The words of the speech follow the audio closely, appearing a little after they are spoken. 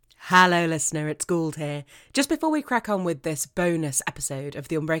Hello listener, it's Gould here. Just before we crack on with this bonus episode of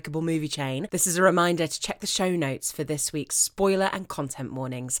the Unbreakable Movie Chain, this is a reminder to check the show notes for this week's spoiler and content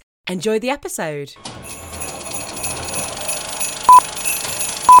warnings. Enjoy the episode.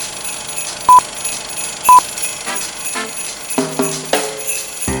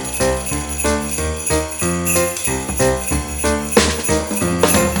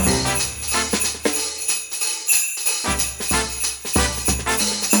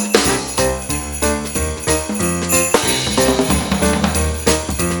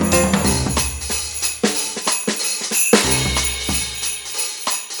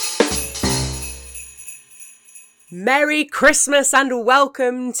 Merry Christmas and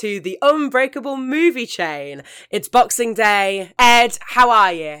welcome to the Unbreakable Movie Chain. It's Boxing Day. Ed, how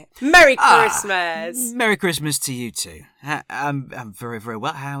are you? Merry Christmas. Merry Christmas to you too. I'm very, very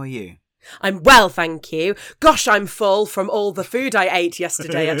well. How are you? I'm well, thank you. Gosh, I'm full from all the food I ate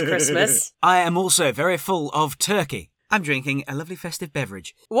yesterday at Christmas. I am also very full of turkey. I'm drinking a lovely festive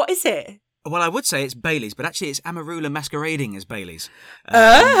beverage. What is it? Well, I would say it's Baileys, but actually it's Amarula masquerading as Baileys.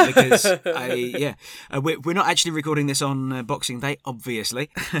 Because we're not actually recording this on Boxing Day, obviously.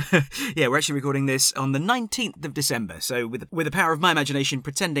 Yeah, we're actually recording this on the 19th of December. So with the power of my imagination,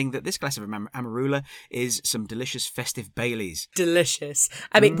 pretending that this glass of Amarula is some delicious festive Baileys. Delicious.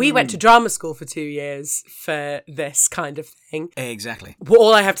 I mean, we went to drama school for 2 years for this kind of thing. Exactly. Well,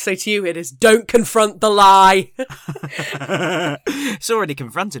 all I have to say to you is don't confront the lie. It's already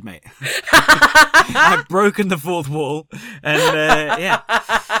confronted, mate. I've broken the fourth wall, and yeah.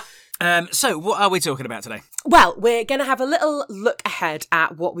 So, what are we talking about today? Well, we're going to have a little look ahead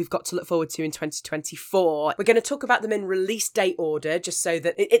at what we've got to look forward to in 2024. We're going to talk about them in release date order, just so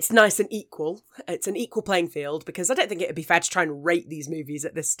that it's nice and equal. It's an equal playing field, because I don't think it would be fair to try and rate these movies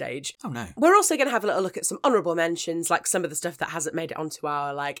at this stage. Oh, no. We're also going to have a little look at some honourable mentions, like some of the stuff that hasn't made it onto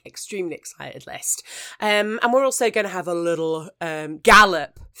our, extremely excited list. And we're also going to have a little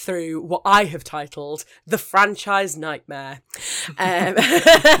gallop through what I have titled The Franchise Nightmare. I've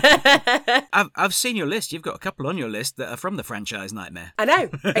seen your list. You've got a couple on your list that are from The Franchise Nightmare. I know,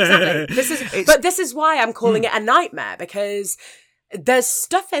 exactly. But this is why I'm calling it a nightmare, because there's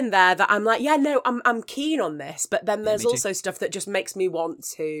stuff in there that I'm like, yeah, no, I'm keen on this, but then there's also stuff that just makes me want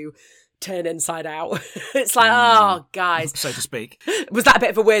to turn inside out. It's like, oh, guys. So to speak. Was that a bit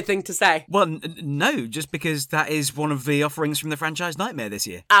of a weird thing to say? Well, no, just because that is one of the offerings from The Franchise Nightmare this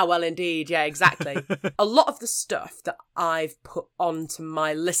year. Ah, well, indeed. Yeah, exactly. A lot of the stuff that I've put onto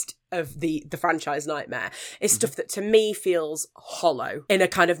my list of the Franchise Nightmare is stuff that to me feels hollow in a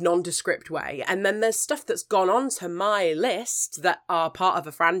kind of nondescript way. And then there's stuff that's gone onto my list that are part of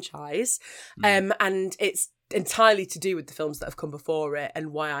a franchise. And it's entirely to do with the films that have come before it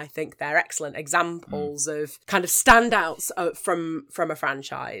and why I think they're excellent examples of kind of standouts from a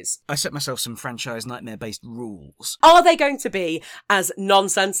franchise. I set myself some Franchise Nightmare-based rules. Are they going to be as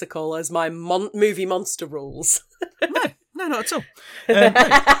nonsensical as my movie monster rules? No, not at all.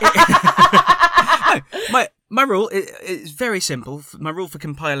 No, my rule is very simple. My rule for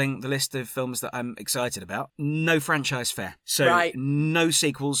compiling the list of films that I'm excited about: no franchise fare. So no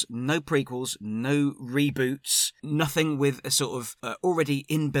sequels, no prequels, no reboots, nothing with a sort of already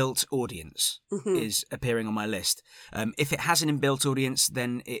inbuilt audience is appearing on my list. If it has an inbuilt audience,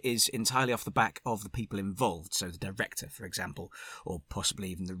 then it is entirely off the back of the people involved. So the director, for example, or possibly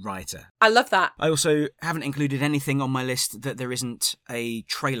even the writer. I love that. I also haven't included anything on my list that there isn't a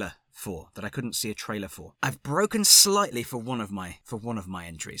trailer for, that I couldn't see a trailer for. I've broken slightly for one of my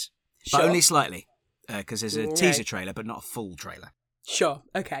entries, but only slightly, because there's a teaser trailer, but not a full trailer. Sure,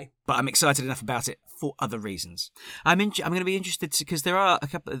 okay. But I'm excited enough about it for other reasons. I'm going to be interested because there are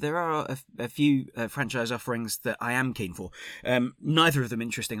a few franchise offerings that I am keen for. Neither of them,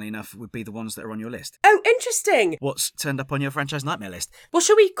 interestingly enough, would be the ones that are on your list. Oh, interesting. What's turned up on your Franchise Nightmare list? Well,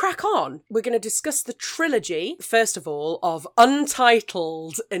 shall we crack on? We're going to discuss the trilogy, first of all, of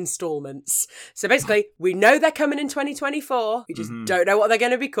untitled installments. So basically, we know they're coming in 2024. We just don't know what they're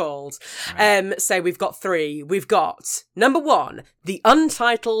going to be called. Right. So we've got three. We've got, number one, the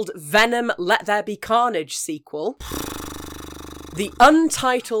untitled Venom Let There Be Carnage sequel. The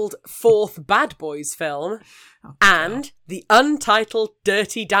untitled fourth Bad Boys film. And the untitled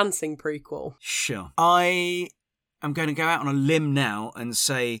Dirty Dancing prequel. Sure. I am going to go out on a limb now and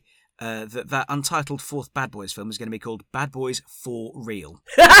say that untitled fourth Bad Boys film is going to be called Bad Boys for Real.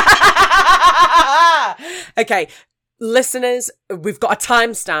 Okay, Listeners, we've got a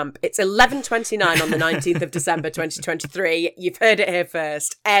timestamp. It's 11:29 on the 19th of December 2023. You've heard it here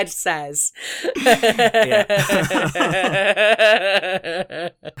first. Ed says. I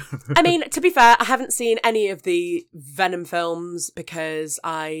mean, to be fair, I haven't seen any of the Venom films because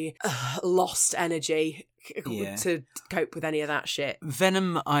I lost energy to cope with any of that shit.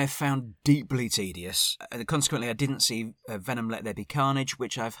 Venom I found deeply tedious. Consequently, I didn't see Venom Let There Be Carnage,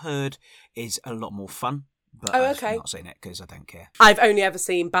 which I've heard is a lot more fun. But I've not seen it because I don't care. I've only ever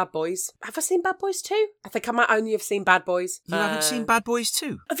seen Bad Boys. Have I seen Bad Boys 2? I think I might only have seen Bad Boys. You haven't seen Bad Boys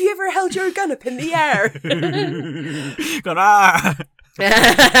 2? Have you ever held your gun up in the air? Gone, ah!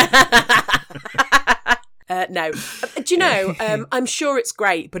 No. Do you know, I'm sure it's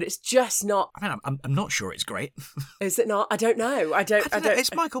great, but it's just not... I mean, I'm not sure it's great. Is it not? I don't know. I don't know.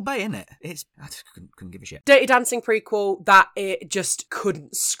 It's Michael Bay, isn't it? I just couldn't give a shit. Dirty Dancing prequel, that it just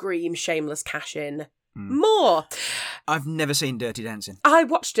couldn't scream shameless cash in more. I've never seen Dirty Dancing. I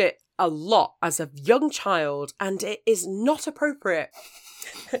watched it a lot as a young child, and it is not appropriate.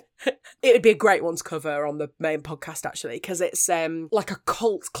 It would be a great one to cover on the main podcast, actually, because it's like a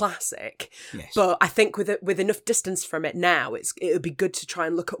cult classic. Yes. But I think with enough distance from it now, it would be good to try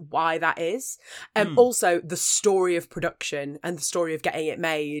and look at why that is. Also, the story of production and the story of getting it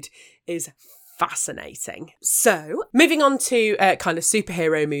made is fascinating. So, moving on to kind of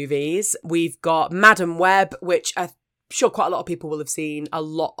superhero movies, we've got Madam Web, which I'm sure quite a lot of people will have seen a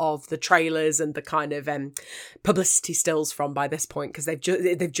lot of the trailers and the kind of publicity stills from by this point, because they've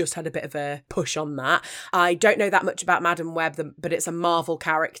just had a bit of a push on that. I don't know that much about Madam Web, but it's a Marvel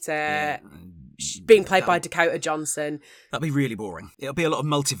character being played by Dakota Johnson. That'll be really boring. It'll be a lot of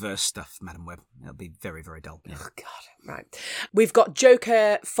multiverse stuff, Madam Web. It'll be very, very dull. Yeah. Oh, God. Right. We've got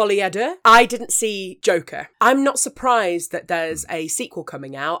Joker Folie à Deux. I didn't see Joker. I'm not surprised that there's a sequel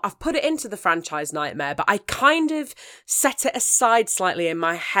coming out. I've put it into the franchise nightmare, but I kind of set it aside slightly in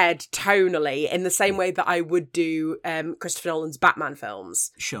my head tonally in the same way that I would do Christopher Nolan's Batman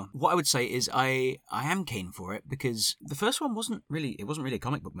films. Sure. What I would say is I am keen for it because the first one wasn't really a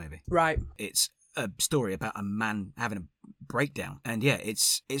comic book movie. Right. It's a story about a man having a breakdown, and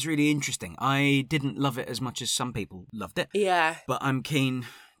it's really interesting. I didn't love it as much as some people loved it, but I'm keen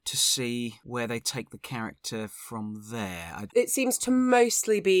to see where they take the character from there. It seems to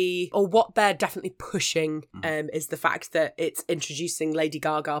mostly be, or what they're definitely pushing, is the fact that it's introducing Lady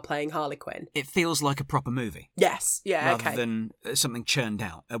Gaga playing Harley Quinn. It feels like a proper movie. Yes, yeah, rather than something churned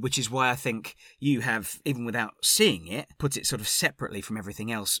out, which is why I think you have, even without seeing it, put it sort of separately from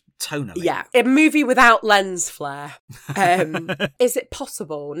everything else tonally. Yeah, a movie without lens flare. Is it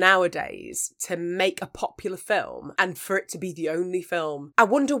possible nowadays to make a popular film and for it to be the only film? I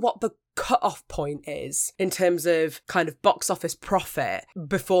wonder what the cut-off point is in terms of kind of box office profit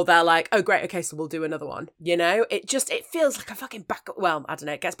before they're like, oh great, okay, so we'll do another one. You know, it feels like a fucking well, I don't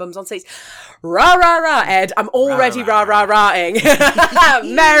know, it gets bums on seats. Rah rah rah, Ed, I'm already rah rah rahing.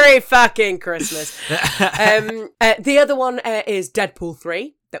 Merry fucking Christmas. The other one is Deadpool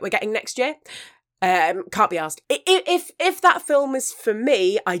 3 that we're getting next year. Can't be asked. If that film is for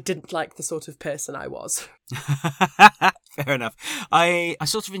me, I didn't like the sort of person I was. Fair enough. I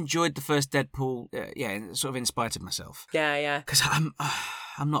sort of enjoyed the first Deadpool, sort of in spite of myself. Yeah. Because I'm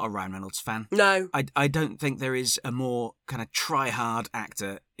not a Ryan Reynolds fan. No. I don't think there is a more kind of try-hard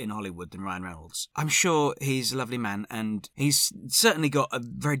actor in Hollywood than Ryan Reynolds. I'm sure he's a lovely man, and he's certainly got a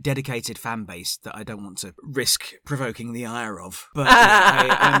very dedicated fan base that I don't want to risk provoking the ire of. But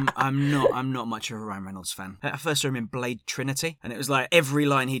I'm not much of a Ryan Reynolds fan. I first saw him in Blade Trinity, and it was like every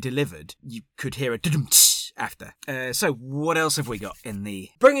line he delivered, you could hear a after. So what else have we got in the...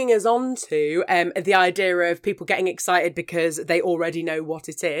 Bringing us on to the idea of people getting excited because they already know what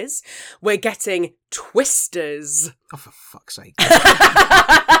it is. We're getting Twisters. Oh, for fuck's sake.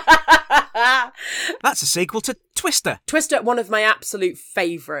 That's a sequel to Twister. Twister, one of my absolute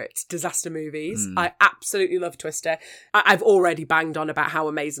favourite disaster movies. I absolutely love Twister. I've already banged on about how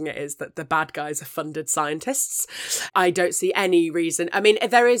amazing it is that the bad guys are funded scientists. I don't see any reason. I mean,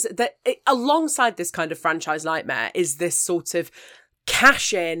 there is alongside this kind of franchise nightmare is this sort of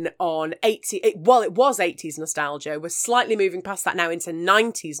cash in on it was 80s nostalgia. We're slightly moving past that now into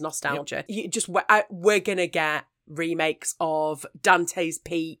 90s nostalgia. Yep. We're gonna get remakes of Dante's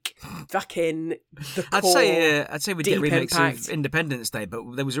Peak, fucking the core. I'd say we'd get remakes of Independence Day, but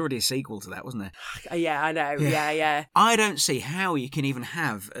there was already a sequel to that, wasn't there? Yeah, I know. Yeah. I don't see how you can even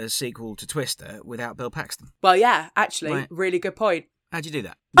have a sequel to Twister without Bill Paxton. Well, yeah, actually, really good point. How'd you do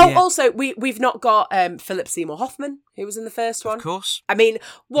that? Oh, also, we've not got Philip Seymour Hoffman, who was in the first one. Of course. I mean,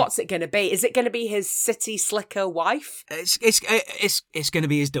 what's it going to be? Is it going to be his city slicker wife? It's going to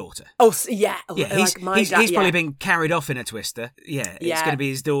be his daughter. Oh, yeah. He's probably been carried off in a twister. Yeah, it's going to be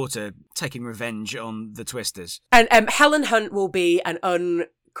his daughter taking revenge on the twisters. And Helen Hunt will be an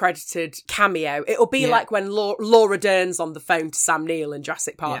uncredited cameo. It'll be like when Laura Dern's on the phone to Sam Neill in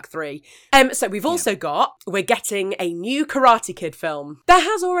Jurassic Park 3. So we've also we're getting a new Karate Kid film. There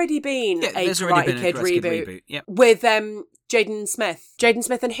has already been a Karate Kid reboot. With Jaden Smith.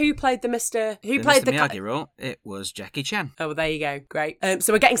 And who played the Mr. Miyagi role? It was Jackie Chan. Oh, well, there you go. Great.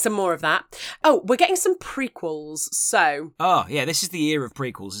 So we're getting some more of that. Oh, we're getting some prequels. So. Oh, yeah. This is the year of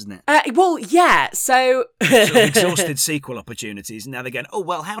prequels, isn't it? Well, yeah. So. Sort of exhausted sequel opportunities. And now they're going, oh,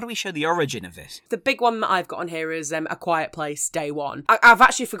 well, how do we show the origin of this? The big one that I've got on here is A Quiet Place Day 1. I've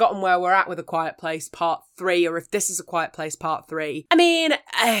actually forgotten where we're at with A Quiet Place Part 3, or if this is A Quiet Place Part 3. I mean,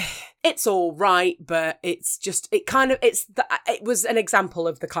 it's all right, but it's just, it was an example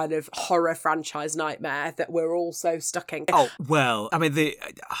of the kind of horror franchise nightmare that we're all so stuck in. Oh, well, I mean, the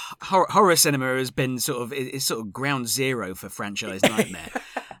horror cinema has been sort of ground zero for franchise nightmare.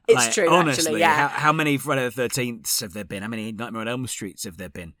 It's true, honestly, actually, yeah. How many Friday the 13th have there been? How many Nightmare on Elm Streets have there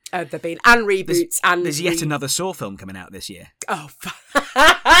been? Oh, there have been. And reboots. There's yet another Saw film coming out this year. Oh,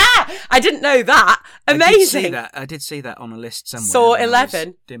 I didn't know that. Amazing. I did see that on a list somewhere. Saw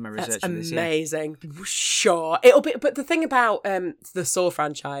 11. Doing my research That's for this, amazing. Yeah. Sure. It'll be, but the thing about the Saw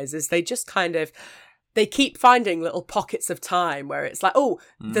franchise is they just kind of, they keep finding little pockets of time where it's like,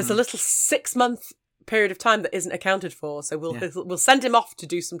 there's a little 6-month period of time that isn't accounted for, so we'll send him off to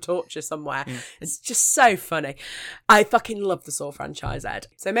do some torture somewhere. It's just so funny. I fucking love the Saw franchise, Ed.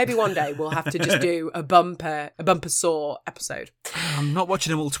 So maybe one day we'll have to just do a bumper Saw episode. I'm not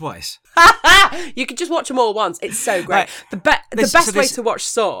watching them all twice. You could just watch them all once. It's so great. The best way to watch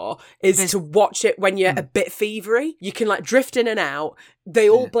Saw is to watch it when you're a bit fevery. You can like drift in and out. They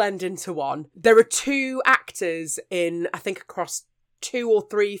all blend into one. There are 2 actors in, I think, across 2 or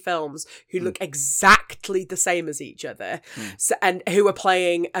 3 films who look exactly the same as each other, and who are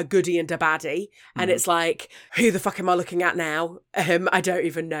playing a goodie and a baddie, and it's like, who the fuck am I looking at now? I don't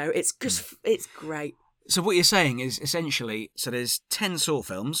even know. It's just, it's great. So what you're saying is essentially, so there's 10 Saw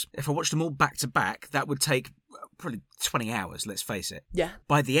films. If I watched them all back to back, that would take probably 20 hours, let's face it. Yeah.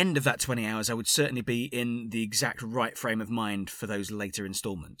 By the end of that 20 hours, I would certainly be in the exact right frame of mind for those later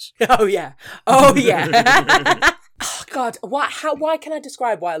installments. Oh, yeah. Oh, yeah. Oh, God, why can I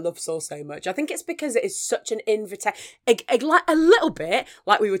describe why I love Saw so much? I think it's because it is such an invitation, like a little bit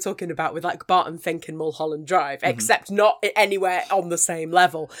like we were talking about with like Barton Fink and Mulholland Drive, except not anywhere on the same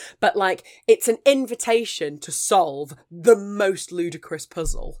level. But like, it's an invitation to solve the most ludicrous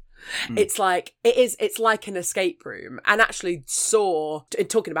puzzle. It's like it's like an escape room. And actually Saw,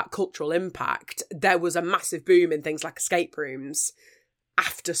 talking about cultural impact, there was a massive boom in things like escape rooms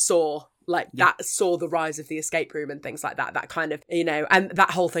after Saw. Like that saw the rise of the escape room and things like that. That kind of, you know, and that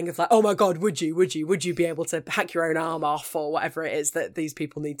whole thing of like, oh my God, would you be able to hack your own arm off or whatever it is that these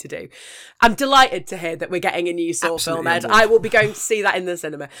people need to do? I'm delighted to hear that we're getting a new Saw film, Ed. I will be going to see that in the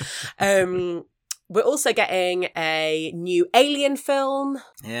cinema. We're also getting a new Alien film.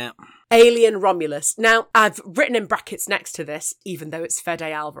 Yeah. Alien Romulus. Now, I've written in brackets next to this, even though it's Fede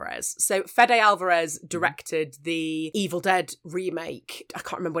Alvarez. So Fede Alvarez directed the Evil Dead remake. I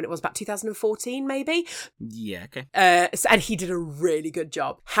can't remember when it was, about 2014, maybe? Yeah, okay. And he did a really good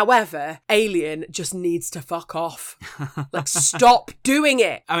job. However, Alien just needs to fuck off. Like, stop doing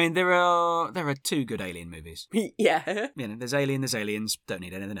it. I mean, there are 2 good Alien movies. Yeah. You know, there's Alien, there's Aliens. Don't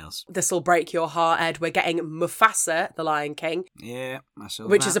need anything else. This will break your heart, Ed. We're getting Mufasa, the Lion King. Yeah, I saw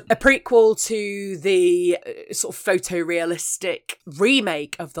which that. is a prequel to the sort of photorealistic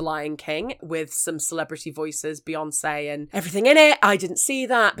remake of The Lion King with some celebrity voices, Beyonce and everything in it. I didn't see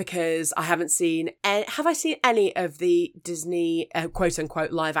that because I haven't seen have I seen any of the Disney quote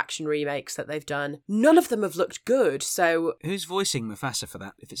unquote live action remakes that they've done? None of them have looked good. So who's voicing Mufasa for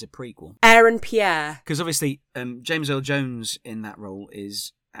that if it's a prequel? Aaron Pierre. Because obviously James Earl Jones in that role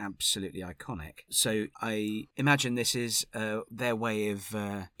is absolutely iconic. So I imagine this is their way of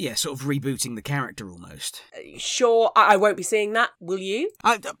sort of rebooting the character almost. Sure, I won't be seeing that. Will you?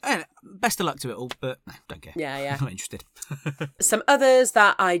 Best of luck to it all, but no, don't care. Yeah. I'm not interested. Some others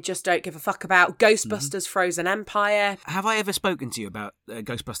that I just don't give a fuck about. Ghostbusters Frozen Empire. Have I ever spoken to you about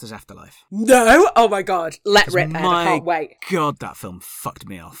Ghostbusters Afterlife? No? Oh my God. Let rip, Ed. I can't wait. God, that film fucked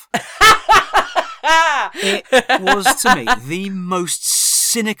me off. It was, to me, the most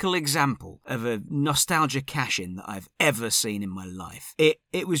cynical example of a nostalgia cash-in that I've ever seen in my life.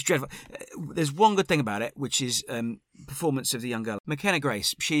 It was dreadful. There's one good thing about it, which is performance of the young girl. McKenna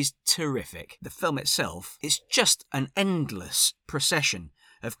Grace, she's terrific. The film itself is just an endless procession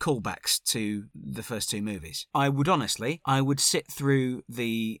of callbacks to the first two movies. I would sit through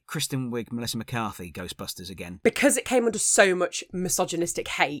the Kristen Wiig, Melissa McCarthy Ghostbusters again. Because it came under so much misogynistic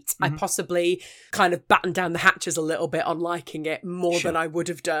hate, I possibly kind of battened down the hatches a little bit on liking it more than I would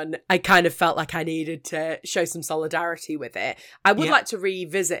have done. I kind of felt like I needed to show some solidarity with it. I would like to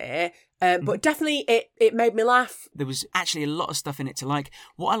revisit it. But definitely it made me laugh. There was actually a lot of stuff in it to like.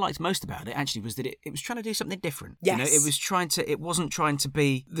 What I liked most about it actually was that it was trying to do something different. Yes. You know, it wasn't trying to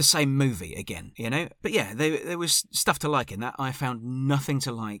be the same movie again, you know? But yeah, there was stuff to like in that. I found nothing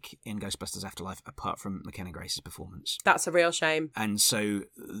to like in Ghostbusters Afterlife apart from McKenna Grace's performance. That's a real shame. And so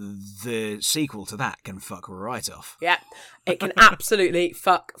the sequel to that can fuck right off. Yeah, it can absolutely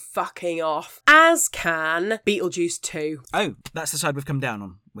fucking off. As can Beetlejuice 2. Oh, that's the side we've come down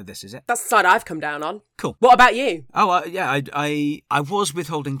on with this, is it? That's the side I've come down on. Cool. What about you? Oh, yeah, I was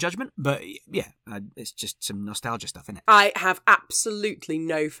withholding judgment, but yeah, it's just some nostalgia stuff, isn't it? I have absolutely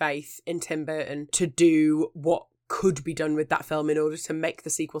no faith in Tim Burton to do what could be done with that film in order to make the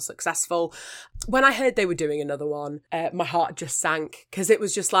sequel successful. When I heard they were doing another one, my heart just sank because it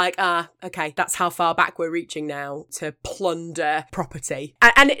was just like, okay, that's how far back we're reaching now to plunder property.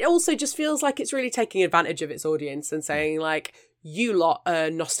 And it also just feels like it's really taking advantage of its audience and saying like, you lot are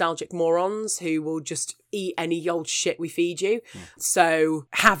nostalgic morons who will just eat any old shit we feed you. Yeah. So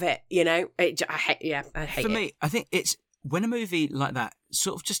have it, you know? I hate it. For me, I think it's when a movie like that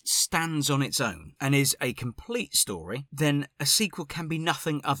sort of just stands on its own and is a complete story, then a sequel can be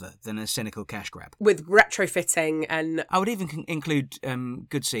nothing other than a cynical cash grab. With retrofitting and... I would even include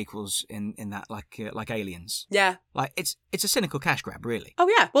good sequels in that, like Aliens. Yeah. Like, it's a cynical cash grab, really.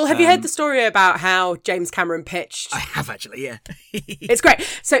 Oh, yeah. Well, have you heard the story about how James Cameron pitched... I have, actually, yeah. It's great.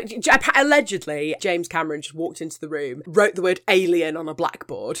 So, allegedly, James Cameron just walked into the room, wrote the word alien on a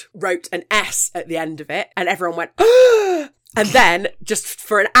blackboard, wrote an S at the end of it, and everyone went... And then, just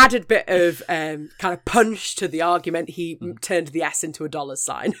for an added bit of kind of punch to the argument, he turned the S into a dollar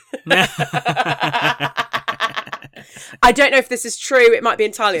sign. I don't know if this is true. It might be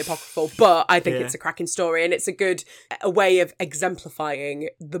entirely apocryphal, but I think it's a cracking story, and it's a way of exemplifying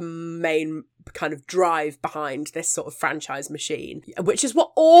the main kind of drive behind this sort of franchise machine, which is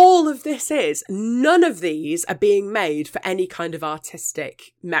what all of this is. None of these are being made for any kind of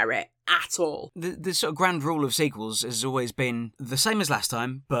artistic merit at all. The sort of grand rule of sequels has always been the same as last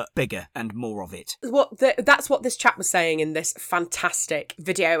time, but bigger and more of it. That's what this chap was saying in this fantastic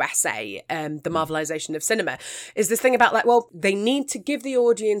video essay, The Marvelisation of Cinema, is this thing about like, well, they need to give the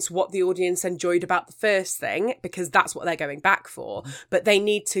audience what the audience enjoyed about the first thing, because that's what they're going back for, but they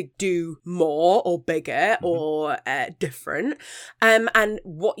need to do more or bigger or different. And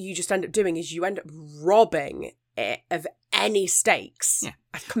what you just end up doing is you end up robbing it of any stakes. Yeah.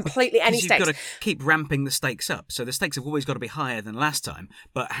 Completely any stakes. You've got to keep ramping the stakes up. So the stakes have always got to be higher than last time.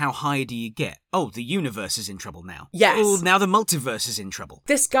 But how high do you get? Oh, the universe is in trouble now. Yes. Oh, now the multiverse is in trouble.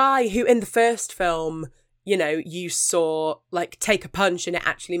 This guy who in the first film, you know, you saw like take a punch and it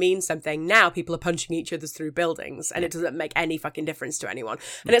actually means something. Now people are punching each other through buildings and it doesn't make any fucking difference to anyone.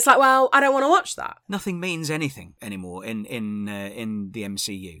 And it's like, well, I don't want to watch that. Nothing means anything anymore in the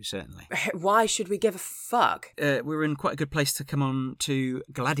MCU, certainly. Why should we give a fuck? We're in quite a good place to come on to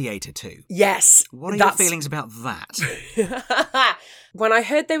Gladiator 2. Yes. What are your feelings about that? When I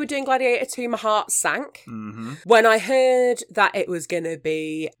heard they were doing Gladiator 2, my heart sank. Mm-hmm. When I heard that it was going to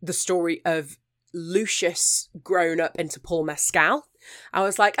be the story of Lucius grown up into Paul Mescal, I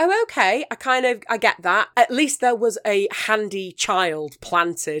was like, oh, okay, I get that. At least there was a handy child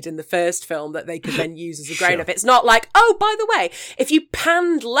planted in the first film that they could then use as a grown-up. It's not like, oh, by the way, if you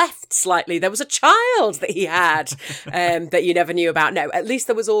panned left slightly, there was a child that he had that you never knew about. No, at least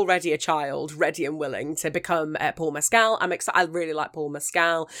there was already a child ready and willing to become Paul Mescal. I'm excited. I really like Paul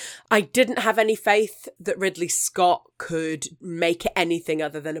Mescal. I didn't have any faith that Ridley Scott could make it anything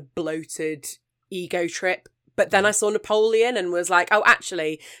other than a bloated ego trip. But then I saw Napoleon and was like, oh,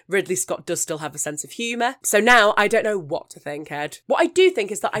 actually, Ridley Scott does still have a sense of humour. So now I don't know what to think, Ed. What I do think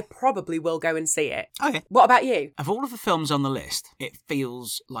is that I probably will go and see it. Okay. What about you? Of all of the films on the list, it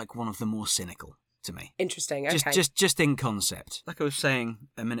feels like one of the more cynical to me. Interesting, okay. Just in concept. Like I was saying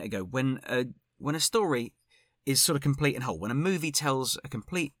a minute ago, when a story is sort of complete and whole. When a movie tells a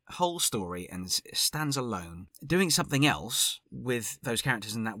complete whole story and stands alone, doing something else with those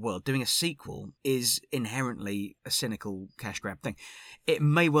characters in that world, doing a sequel, is inherently a cynical cash grab thing. It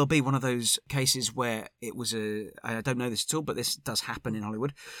may well be one of those cases where it was I don't know this at all, but this does happen in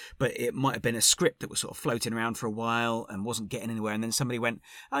Hollywood, but it might have been a script that was sort of floating around for a while and wasn't getting anywhere, and then somebody went,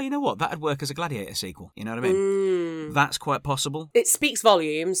 oh, you know what, that'd work as a Gladiator sequel. You know what I mean? That's quite possible. It speaks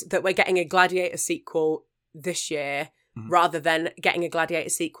volumes that we're getting a Gladiator sequel this year rather than getting a Gladiator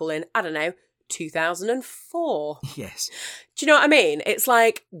sequel in, I don't know, 2004. Yes. Do you know what I mean? It's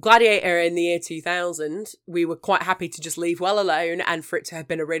like Gladiator in the year 2000, we were quite happy to just leave well alone and for it to have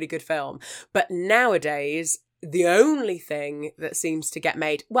been a really good film. But nowadays, the only thing that seems to get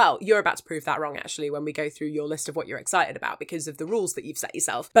made, well, you're about to prove that wrong, actually, when we go through your list of what you're excited about because of the rules that you've set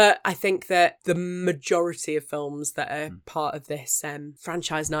yourself. But I think that the majority of films that are part of this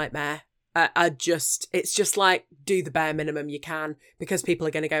franchise nightmare are just, it's just like, do the bare minimum you can because people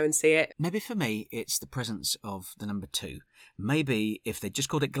are going to go and see it. Maybe for me, it's the presence of the number 2. Maybe if they just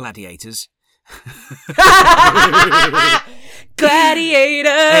called it Gladiators.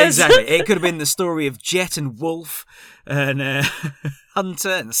 Gladiators! Exactly. It could have been the story of Jet and Wolf and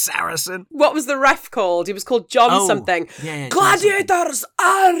Hunter and Saracen. What was the ref called? He was called John something. Yeah, Gladiators,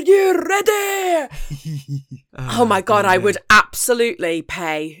 are you ready? Oh my God, I would absolutely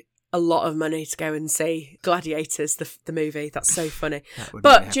pay a lot of money to go and see Gladiators, the movie. That's so funny.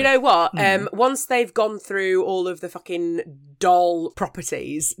 But do you know what? Once they've gone through all of the fucking doll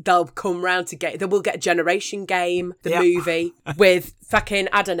properties, they'll come round to they will get Generation Game, the movie, with fucking,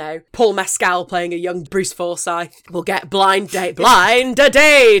 I don't know, Paul Mescal playing a young Bruce Forsyth. We'll get Blind Date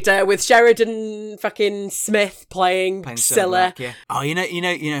with Sheridan fucking Smith playing Scylla. Black, Oh, you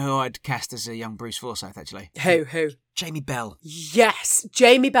know who I'd cast as a young Bruce Forsyth, actually? Who? Jamie Bell. Yes,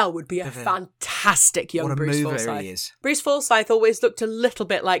 Jamie Bell would be a fantastic young Bruce Forsyth. He is. Bruce Forsyth always looked a little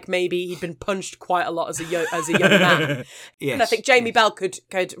bit like maybe he'd been punched quite a lot as a young man. Yes, and I think Jamie Bell could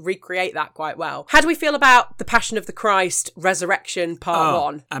recreate that quite well. How do we feel about The Passion of the Christ, Resurrection Part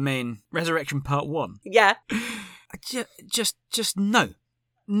 1? I mean, Resurrection Part 1? Yeah. Just no.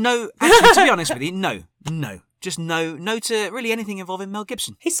 No, actually, to be honest with you, no. Just no to really anything involving Mel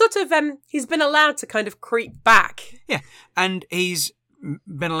Gibson. He's sort of, he's been allowed to kind of creep back. Yeah, and he's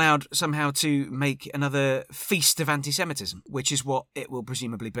been allowed somehow to make another feast of anti-Semitism, which is what it will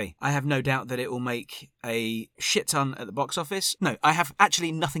presumably be. I have no doubt that it will make a shit ton at the box office. No, I have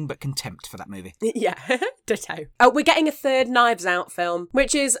actually nothing but contempt for that movie. Yeah, ditto. We're getting a third Knives Out film,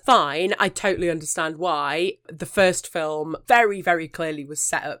 which is fine. I totally understand why. The first film very, very clearly was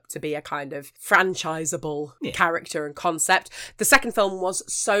set up to be a kind of franchisable character and concept. The second film was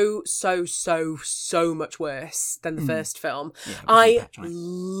so much worse than the first film. Yeah, I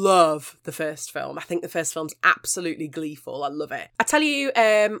love the first film. I think the first film's absolutely gleeful. I love it. I tell you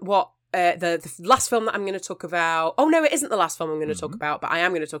what the last film that I'm going to talk about, oh no, it isn't the last film I'm going to talk about, but I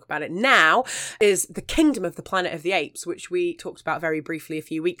am going to talk about it now, is The Kingdom of the Planet of the Apes, which we talked about very briefly a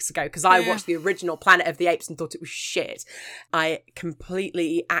few weeks ago, because I watched the original Planet of the Apes and thought it was shit. I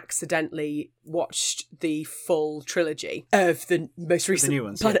completely accidentally watched the full trilogy of the most recent new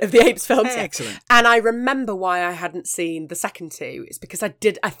ones, Planet of the Apes films. Excellent. And I remember why I hadn't seen the second two. It's because I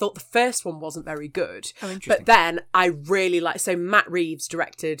thought the first one wasn't very good. Oh, interesting. But then I really so Matt Reeves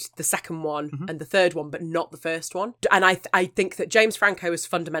directed the second one and the third one, but not the first one. And I think that James Franco is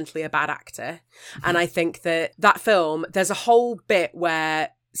fundamentally a bad actor. And I think that film, there's a whole bit where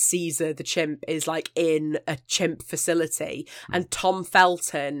Caesar the chimp is like in a chimp facility and Tom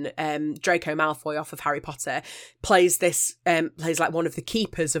Felton, Draco Malfoy off of Harry Potter, plays like one of the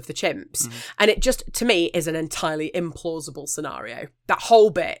keepers of the chimps, and it just, to me, is an entirely implausible scenario. That whole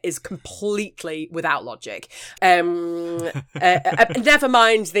bit is completely without logic. Never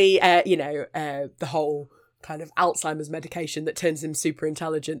mind the whole kind of Alzheimer's medication that turns him super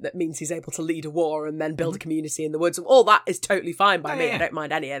intelligent, that means he's able to lead a war and then build a community in the woods. All that is totally fine by me. Yeah. I don't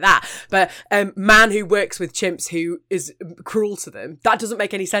mind any of that. But man who works with chimps who is cruel to them, that doesn't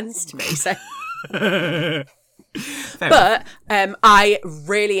make any sense to me. So... But I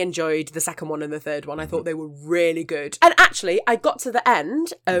really enjoyed the second one and the third one. I thought they were really good. And actually, I got to the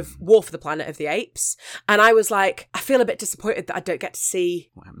end of War for the Planet of the Apes, and I was like, I feel a bit disappointed that I don't get to see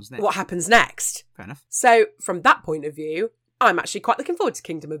what happens next. Fair enough. So from that point of view, I'm actually quite looking forward to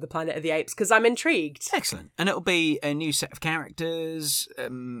Kingdom of the Planet of the Apes because I'm intrigued. Excellent. And it'll be a new set of characters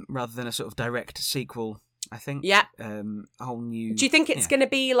rather than a sort of direct sequel, I think. Yeah. A whole new... Do you think it's going to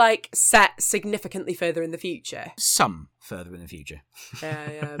be like set significantly further in the future? Some further in the future.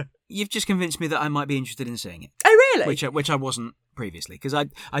 Yeah. You've just convinced me that I might be interested in seeing it. Oh, really? Which I wasn't previously, because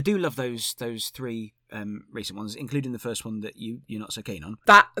I do love those three recent ones, including the first one that you're not so keen on.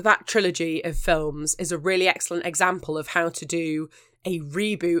 That trilogy of films is a really excellent example of how to do a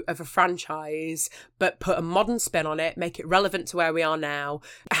reboot of a franchise, but put a modern spin on it, make it relevant to where we are now,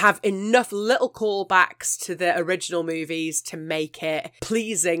 have enough little callbacks to the original movies to make it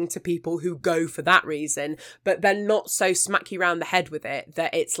pleasing to people who go for that reason, but then not so smack you round the head with it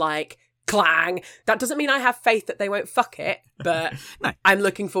that it's like, clang. That doesn't mean I have faith that they won't fuck it, but no. I'm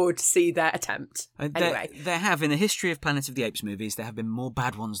looking forward to see their attempt. Anyway. There have, in the history of Planet of the Apes movies, there have been more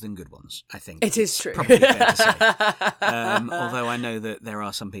bad ones than good ones, I think. It is true. Probably fair to say. Although I know that there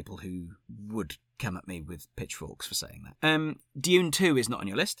are some people who would come at me with pitchforks for saying that. Dune 2 is not on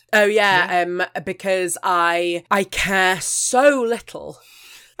your list. Oh, yeah. Because I care so little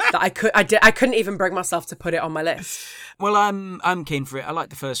that I couldn't even bring myself to put it on my list. Well, I'm keen for it. I like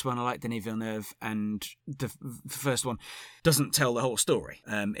the first one. I like Denis Villeneuve, and the first one doesn't tell the whole story.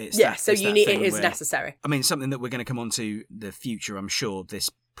 It is necessary. I mean, something that we're going to come on to the future, I'm sure.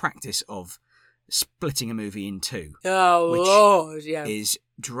 This practice of splitting a movie in two, Lord, yeah, is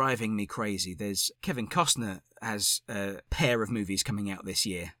driving me crazy. There's Kevin Costner has a pair of movies coming out this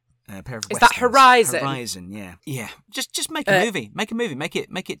year. Pair of Is that Horizon? Horizon, yeah. Just make a movie. Make a movie. Make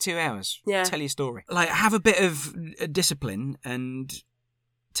it 2 hours. Yeah. Tell your story. Like, have a bit of discipline and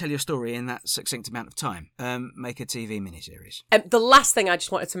tell your story in that succinct amount of time. Make a TV miniseries. The last thing I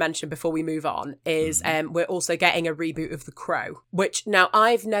just wanted to mention before we move on is we're also getting a reboot of The Crow, which now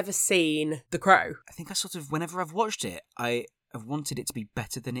I've never seen The Crow. I think whenever I've watched it, I've wanted it to be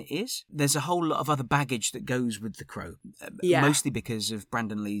better than it is. There's a whole lot of other baggage that goes with The Crow, mostly because of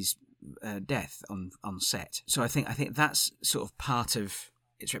Brandon Lee's death on set. So I think that's sort of part of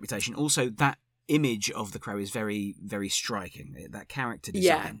its reputation. Also, that image of The Crow is very, very striking. That character design.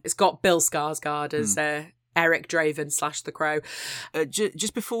 Yeah, it's got Bill Skarsgård as Eric Draven / The Crow.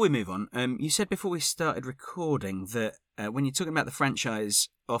 Just before we move on, you said before we started recording that when you're talking about the franchise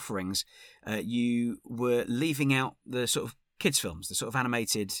offerings, you were leaving out the sort of kids' films, the sort of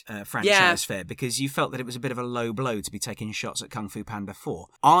animated franchise fare, because you felt that it was a bit of a low blow to be taking shots at Kung Fu Panda 4.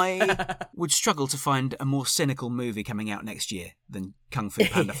 I would struggle to find a more cynical movie coming out next year than Kung Fu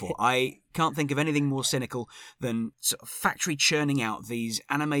Panda 4. I can't think of anything more cynical than sort of factory churning out these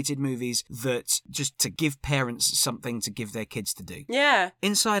animated movies that just to give parents something to give their kids to do. Yeah.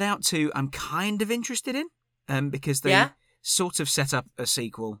 Inside Out 2, I'm kind of interested in, because they sort of set up a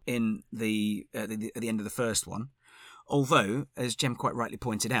sequel in at the end of the first one. Although, as Jem quite rightly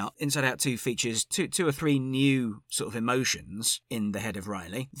pointed out, Inside Out 2 features two or three new sort of emotions in the head of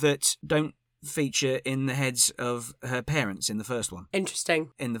Riley that don't feature in the heads of her parents in the first one. Interesting.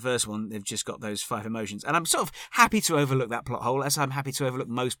 In the first one, they've just got those 5 emotions. And I'm sort of happy to overlook that plot hole, as I'm happy to overlook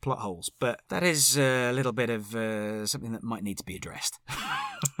most plot holes. But that is a little bit of something that might need to be addressed.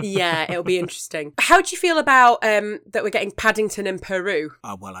 Yeah, it'll be interesting. How do you feel about that we're getting Paddington in Peru?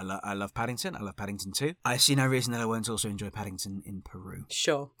 Oh, well, I love Paddington. I love Paddington too. I see no reason that I won't also enjoy Paddington in Peru.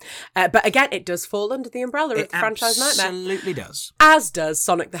 Sure. But again, it does fall under the umbrella of the franchise nightmare. It absolutely does. As does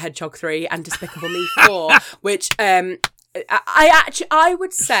Sonic the Hedgehog 3 and Despicable Me 4, which I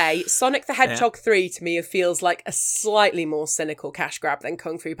would say Sonic the Hedgehog 3 to me feels like a slightly more cynical cash grab than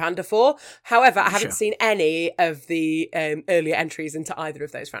Kung Fu Panda 4. However, I haven't seen any of the earlier entries into either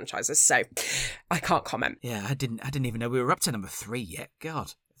of those franchises, so I can't comment. Yeah, I didn't even know we were up to number 3 yet.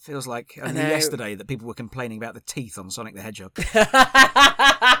 God, it feels like only yesterday that people were complaining about the teeth on Sonic the Hedgehog.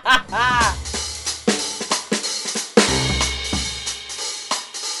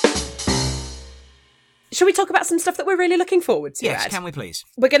 Shall we talk about some stuff that we're really looking forward to, Yes, Ed? Can we please?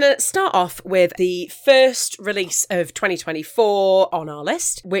 We're going to start off with the first release of 2024 on our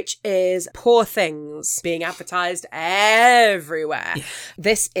list, which is Poor Things, being advertised everywhere. Yeah.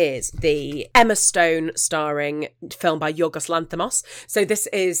 This is the Emma Stone starring film by Yorgos Lanthimos. So this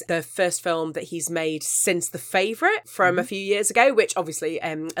is the first film that he's made since The Favourite from a few years ago, which obviously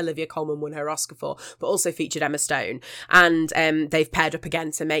Olivia Colman won her Oscar for, but also featured Emma Stone. And they've paired up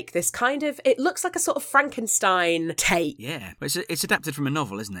again to make this kind of, it looks like a sort of Frankenstein take. Yeah, but it's adapted from a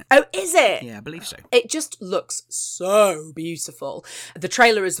novel, isn't it? Oh, is it? Yeah, I believe so. It just looks so beautiful. The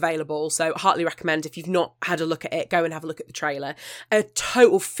trailer is available, so heartily recommend if you've not had a look at it, go and have a look at the trailer. A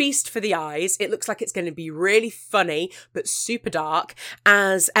total feast for the eyes. It looks like it's going to be really funny, but super dark,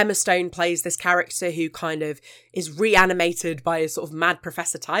 as Emma Stone plays this character who kind of is reanimated by a sort of mad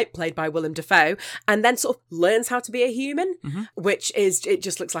professor type, played by Willem Dafoe, and then sort of learns how to be a human, which is, it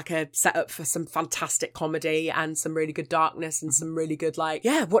just looks like a setup for some fantastic comedy and some really good darkness and some really good, like,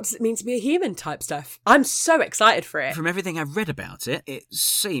 yeah, what does it mean to be a human type stuff. I'm so excited for it. From everything I've read about it, it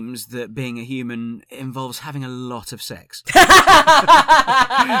seems that being a human involves having a lot of sex. From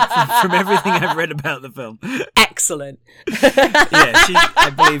everything I've read about the film. Excellent. Yeah, she,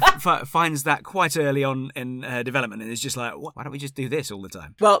 I believe, finds that quite early on in her development and is just like, why don't we just do this all the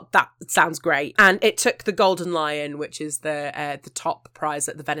time? Well, that sounds great. And it took the Golden Lion, which is the top prize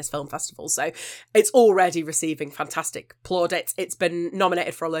at the Venice Film Festival. So it's already receiving fantastic plaudits. It's been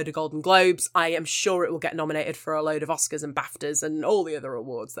nominated for a load of Golden Globes. I am sure it will get nominated for a load of Oscars and BAFTAs and all the other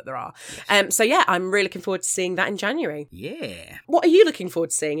awards that there are. Yes. So yeah, I'm really looking forward to seeing that in January. Yeah. What are you looking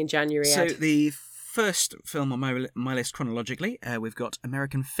forward to seeing in January, Ed? So the first film on my list chronologically, we've got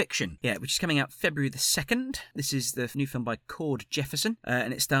American Fiction, which is coming out February the 2nd. This is the new film by Cord Jefferson,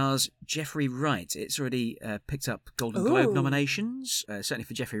 and it stars Jeffrey Wright. It's already picked up Golden Globe nominations, certainly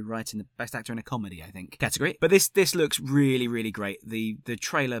for Jeffrey Wright in the Best Actor in a Comedy, I think, category. But this looks really, really great. The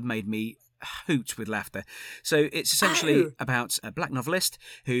trailer made me hoot with laughter. So it's essentially about a black novelist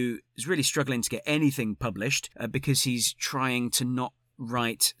who is really struggling to get anything published because he's trying to not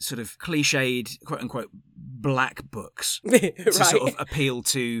write sort of cliched, quote-unquote, black books to sort of appeal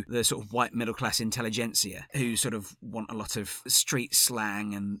to the sort of white middle-class intelligentsia who sort of want a lot of street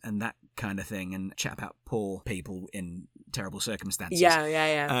slang and that kind of thing and chat about poor people in terrible circumstances.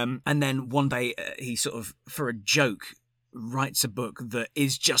 Yeah. And then one day he sort of, for a joke, writes a book that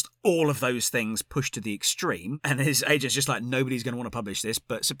is just all of those things pushed to the extreme, and his agent's just like, nobody's going to want to publish this,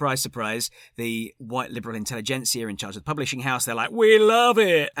 but surprise, surprise, the white liberal intelligentsia in charge of the publishing house, they're like, we love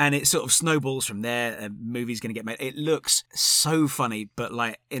it, and it sort of snowballs from there. A movie's going to get made. It looks so funny, but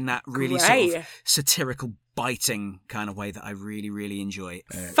like in that really sort of satirical, biting kind of way that I really, really enjoy.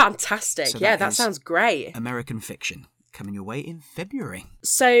 Fantastic. So that sounds great. American Fiction, coming your way in February.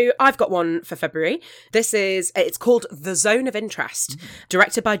 So I've got one for February. It's called The Zone of Interest,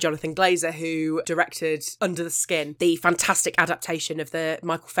 directed by Jonathan Glazer, who directed Under the Skin, the fantastic adaptation of the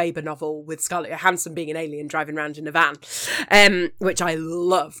Michael Faber novel with Scarlett Johansson being an alien driving around in a van, which I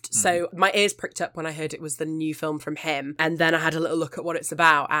loved. So my ears pricked up when I heard it was the new film from him, and then I had a little look at what it's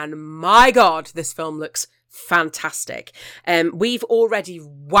about, and my God, this film looks fantastic. We've already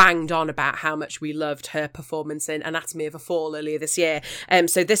wanged on about how much we loved her performance in Anatomy of a Fall earlier this year.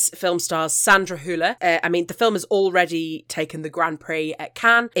 So this film stars Sandra Hüller. The film has already taken the Grand Prix at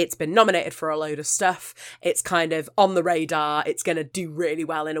Cannes. It's been nominated for a load of stuff. It's kind of on the radar. It's going to do really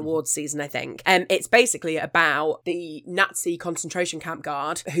well in awards season, I think. It's basically about the Nazi concentration camp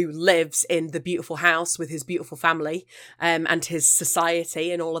guard who lives in the beautiful house with his beautiful family and his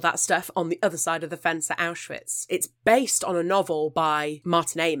society and all of that stuff on the other side of the fence at Auschwitz. It's based on a novel by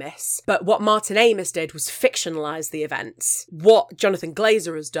Martin Amis, but what Martin Amis did was fictionalise the events. What Jonathan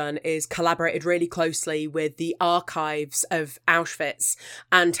Glazer has done is collaborated really closely with the archives of Auschwitz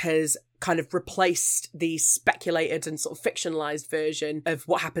and has kind of replaced the speculated and sort of fictionalized version of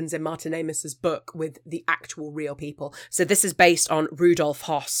what happens in Martin Amis's book with the actual real people. So this is based on Rudolf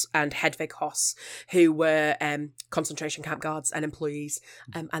Höss and Hedwig Höss, who were concentration camp guards and employees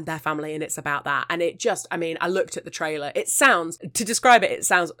and their family, and it's about that. And it just, I looked at the trailer. It sounds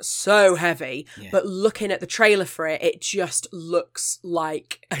so heavy, but looking at the trailer for it, it just looks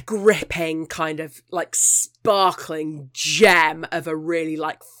like a gripping kind of like sparkling gem of a really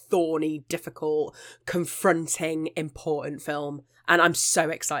like thorny, difficult, confronting, important film. And I'm so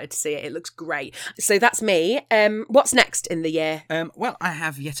excited to see it. It looks great. So that's me. What's next in the year? Well, I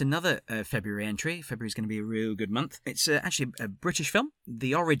have yet another February entry. February's going to be a real good month. It's actually a British film,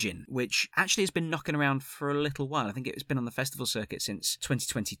 The Origin, which actually has been knocking around for a little while. I think it's been on the festival circuit since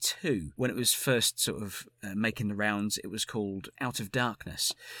 2022. When it was first sort of making the rounds, it was called Out of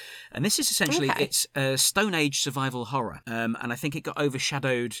Darkness. And this is essentially, it's a Stone Age survival horror. And I think it got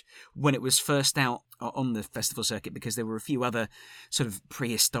overshadowed when it was first out on the festival circuit because there were a few other sort of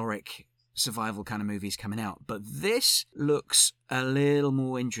prehistoric survival kind of movies coming out. But this looks a little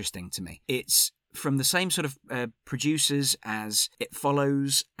more interesting to me. It's from the same sort of producers as It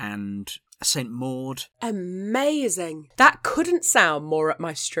Follows and St. Maud. Amazing. That couldn't sound more up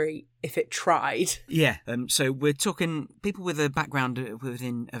my street if it tried. Yeah. So we're talking people with a background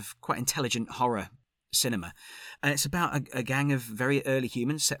of quite intelligent horror cinema. And it's about a gang of very early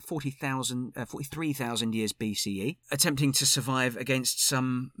humans set 43,000 years BCE, attempting to survive against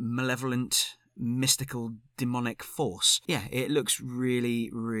some malevolent mystical demonic force. Yeah, it looks really,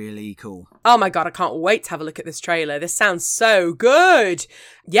 really cool. Oh my God, I can't wait to have a look at this trailer. This sounds so good.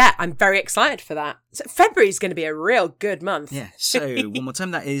 Yeah, I'm very excited for that. So February is going to be a real good month. Yeah, so one more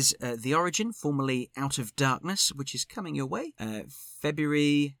time, that is The Origin, formerly Out of Darkness, which is coming your way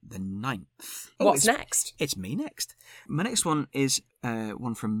February the 9th. What's next? It's me next. My next one is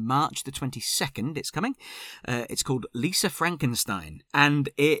one from March the 22nd. It's coming. It's called Lisa Frankenstein. And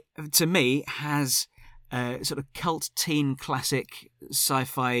it, to me, has sort of cult teen classic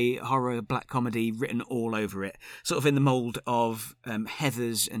sci-fi horror black comedy written all over it, sort of in the mould of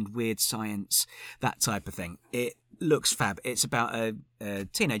Heathers and Weird Science, that type of thing. It looks fab. It's about a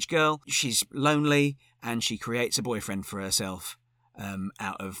teenage girl. She's lonely and she creates a boyfriend for herself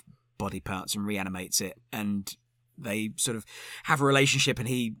out of body parts and reanimates it, and they sort of have a relationship, and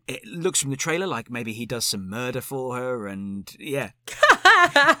it looks from the trailer like maybe he does some murder for her, and yeah.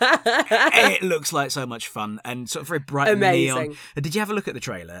 It looks like so much fun and sort of very bright and neon. Did you have a look at the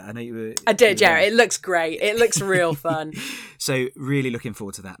trailer? I know you were. I did, yeah. It looks great. It looks real fun. So really looking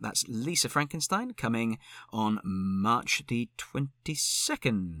forward to that. That's Lisa Frankenstein, coming on March the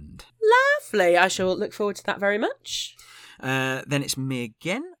 22nd. Lovely. I shall look forward to that very much. Then it's me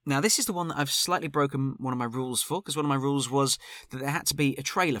again. Now, this is the one that I've slightly broken one of my rules for, because one of my rules was that there had to be a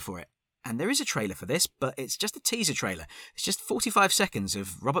trailer for it. And there is a trailer for this, but it's just a teaser trailer. It's just 45 seconds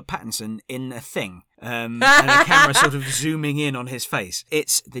of Robert Pattinson in a thing, and a camera sort of zooming in on his face.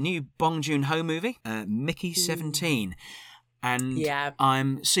 It's the new Bong Joon-ho movie, Mickey 17. And yeah.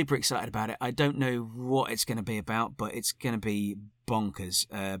 I'm super excited about it. I don't know what it's going to be about, but it's going to be bonkers.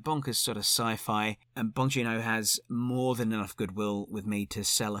 Bonkers sort of sci-fi. And Bong Joon-ho has more than enough goodwill with me to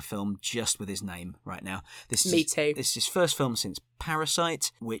sell a film just with his name right now. Me too. This is his first film since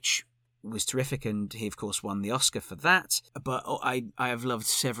Parasite, which was terrific, and he of course won the Oscar for that. But I have loved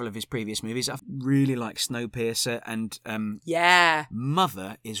several of his previous movies. I really like Snowpiercer, and yeah,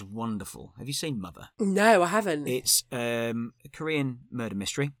 Mother is wonderful. Have you seen Mother? No, I haven't. It's a Korean murder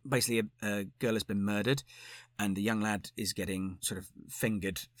mystery. Basically, a girl has been murdered, and the young lad is getting sort of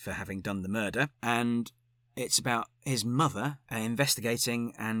fingered for having done the murder, and it's about his mother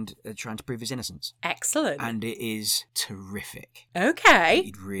investigating and trying to prove his innocence. Excellent. And it is terrific. Okay.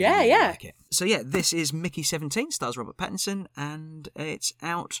 You'd really like it. So yeah, this is Mickey 17, stars Robert Pattinson, and it's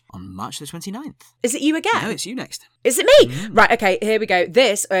out on March the 29th. Is it you again? No, it's you next. Is it me? Right, okay, here we go.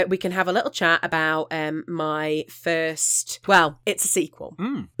 This, we can have a little chat about my first... Well, it's a sequel,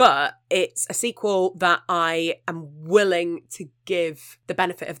 but it's a sequel that I am willing to give the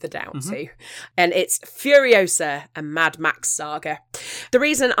benefit of the doubt to. And it's Furiosa, a Mad Max saga. The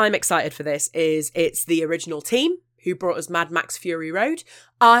reason I'm excited for this is it's the original team who brought us Mad Max Fury Road.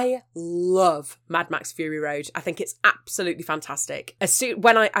 I love Mad Max Fury Road. I think it's absolutely fantastic.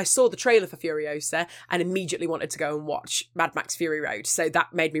 When I saw the trailer for Furiosa, and immediately wanted to go and watch Mad Max Fury Road. So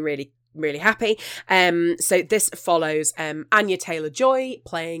that made me really happy. So this follows Anya Taylor-Joy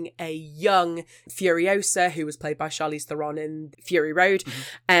playing a young Furiosa, who was played by Charlize Theron in Fury Road,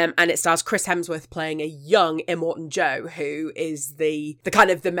 and it stars Chris Hemsworth playing a young Immortan Joe, who is the kind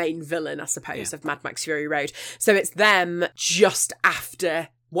of the main villain, I suppose, of Mad Max Fury Road. So it's them just after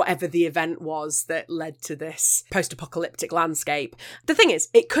whatever the event was that led to this post-apocalyptic landscape. The thing is,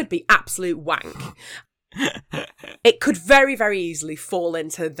 it could be absolute wank. It could very, very easily fall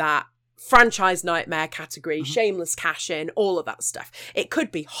into that franchise nightmare category, shameless cash-in, all of that stuff. It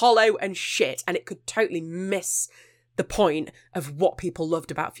could be hollow and shit, and it could totally miss the point of what people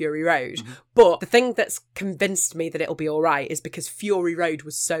loved about Fury Road. But the thing that's convinced me that it'll be all right is because Fury Road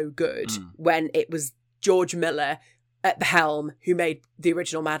was so good when it was George Miller at the helm who made the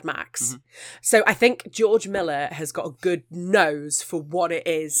original Mad Max. So I think George Miller has got a good nose for what it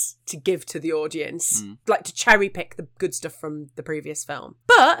is to give to the audience, like to cherry pick the good stuff from the previous film.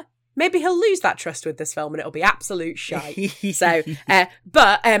 Maybe he'll lose that trust with this film and it'll be absolute shite. So,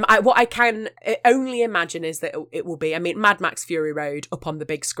 what I can only imagine is that it will be, I mean, Mad Max Fury Road up on the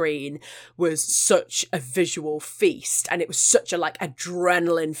big screen was such a visual feast, and it was such a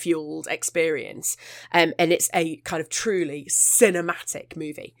adrenaline-fueled experience. And it's a kind of truly cinematic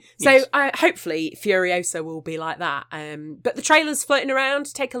movie. Yes. So hopefully Furiosa will be like that. But the trailer's floating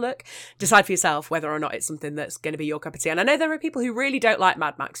around. Take a look. Decide for yourself whether or not it's something that's going to be your cup of tea. And I know there are people who really don't like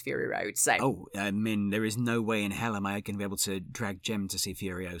Mad Max Fury Road. So. Oh, I mean, there is no way in hell am I going to be able to drag Jem to see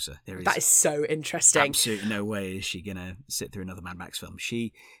Furiosa. That is so interesting. Absolutely no way is she going to sit through another Mad Max film.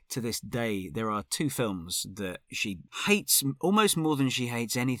 She to this day, there are two films that she hates almost more than she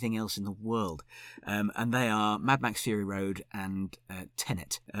hates anything else in the world. And they are Mad Max Fury Road and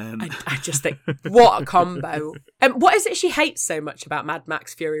Tenet. I just think, what a combo. What is it she hates so much about Mad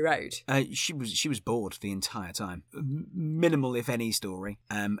Max Fury Road? She was bored the entire time. Minimal, if any, story.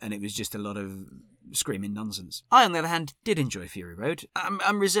 And it was just a lot of screaming nonsense. I, on the other hand, did enjoy Fury Road.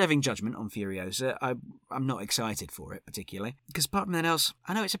 I'm reserving judgment on Furiosa. I'm not excited for it particularly, because apart from anything else,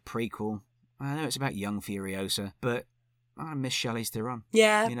 I know it's a prequel. I know it's about young Furiosa, but I miss Charlize Theron.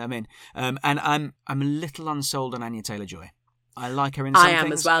 Yeah, you know what I mean. And I'm a little unsold on Anya Taylor-Joy. I like her in some things. I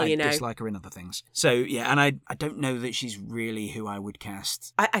am as well, you know. I dislike her in other things. So, yeah, and I don't know that she's really who I would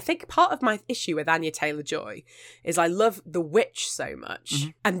cast. I think part of my issue with Anya Taylor-Joy is I love The Witch so much. Mm-hmm.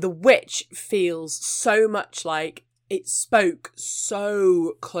 And The Witch feels so much like it spoke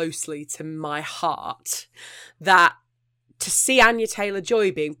so closely to my heart that to see Anya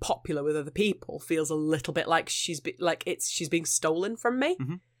Taylor-Joy being popular with other people feels a little bit like she's being stolen from me.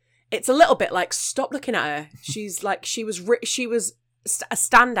 Mm-hmm. It's a little bit like, stop looking at her. She's like, she was a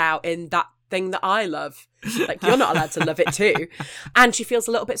standout in that thing that I love. Like, you're not allowed to love it too. And she feels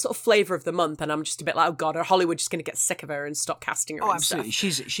a little bit sort of flavour of the month, and I'm just a bit like, oh God, are Hollywood just going to get sick of her and stop casting her? Oh, absolutely.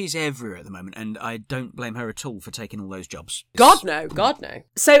 Stuff? She's everywhere at the moment, and I don't blame her at all for taking all those jobs. God no.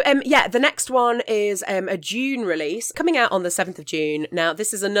 So, the next one is a June release, coming out on the 7th of June. Now,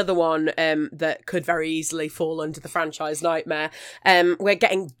 this is another one that could very easily fall under the franchise nightmare. We're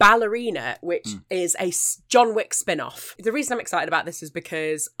getting Ballerina, which is a John Wick spin-off. The reason I'm excited about this is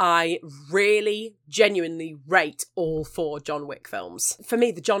because I really genuinely rate all 4 John Wick films. For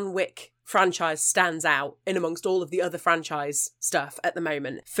me, the John Wick franchise stands out in amongst all of the other franchise stuff at the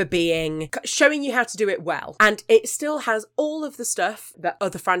moment for showing you how to do it well. And it still has all of the stuff that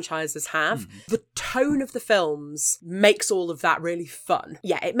other franchises have. The tone of the films makes all of that really fun.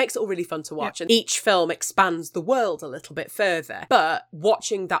 Yeah, it makes it all really fun to watch. Yeah. And each film expands the world a little bit further. But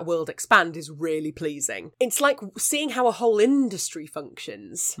watching that world expand is really pleasing. It's like seeing how a whole industry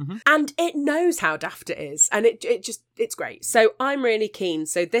functions. Mm-hmm. And it knows how daft it is. And it's great. So I'm really keen.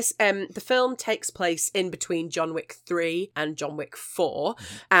 So this, the film takes place in between John Wick 3 and John Wick 4,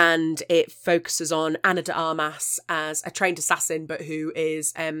 and it focuses on Ana de Armas as a trained assassin, but who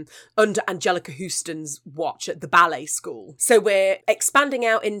is under Angelica Houston's watch at the ballet school. So we're expanding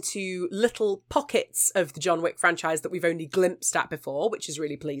out into little pockets of the John Wick franchise that we've only glimpsed at before, which is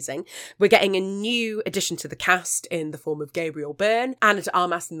really pleasing. We're getting a new addition to the cast in the form of Gabriel Byrne, Ana de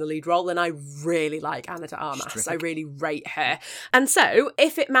Armas in the lead role, and I really like Ana de Armas. I really rate her. And so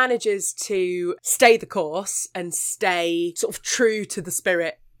if it manages to stay the course and stay sort of true to the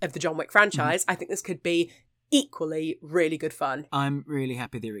spirit of the John Wick franchise, I think this could be equally really good fun. I'm really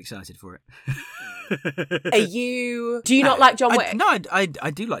happy that you're excited for it. Do you not like John Wick?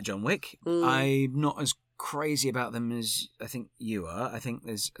 I do like John Wick. I'm not as crazy about them as I think you are. I think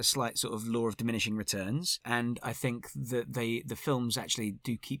there's a slight sort of law of diminishing returns, and I think that the films actually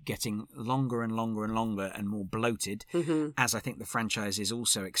do keep getting longer and longer and longer and more bloated, as I think the franchise is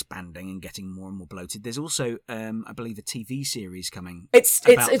also expanding and getting more and more bloated. There's also I believe a TV series coming. It's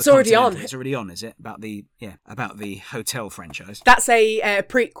already on. It's already on, is it? About the hotel franchise. That's a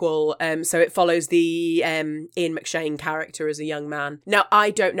prequel, so it follows the Ian McShane character as a young man. Now, I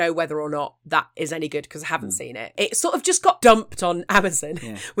don't know whether or not that is any good because I haven't seen it. It sort of just got dumped on Amazon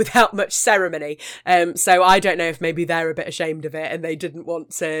without much ceremony. So I don't know if maybe they're a bit ashamed of it and they didn't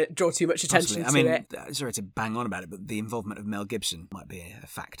want to draw too much attention to it. Sorry to bang on about it, but the involvement of Mel Gibson might be a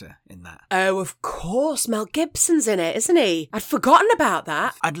factor in that. Oh, of course. Mel Gibson's in it, isn't he? I'd forgotten about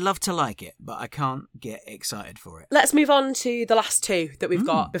that. I'd love to like it, but I can't get excited for it. Let's move on to the last 2 that we've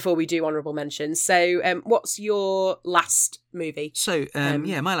got before we do honourable mentions. So what's your last movie? So,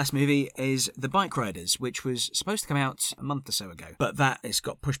 my last movie is The Bike Riders, which was supposed to come out a month or so ago, but that has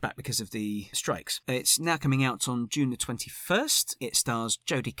got pushed back because of the strikes. It's now coming out on June the 21st. It stars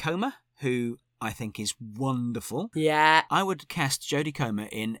Jodie Comer, who I think is wonderful. Yeah. I would cast Jodie Comer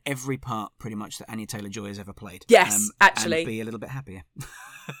in every part pretty much that Anya Taylor-Joy has ever played. Yes, actually. And be a little bit happier.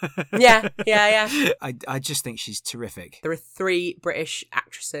 Yeah. I just think she's terrific. There are 3 British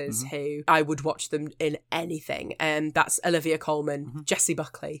actresses who I would watch them in anything. That's Olivia Colman, Jessie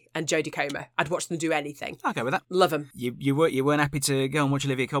Buckley and Jodie Comer. I'd watch them do anything. I'll go with that. Love them. You weren't happy to go and watch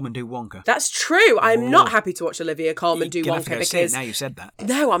Olivia Colman do Wonka? That's true. I'm not happy to watch Olivia Colman do Wonka because... see it now you've said that.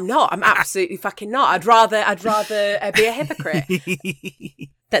 No, I'm not. I'm absolutely fucking not. I'd rather be a hypocrite.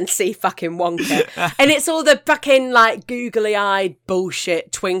 Than see fucking Wonka. And it's all the fucking, like, googly-eyed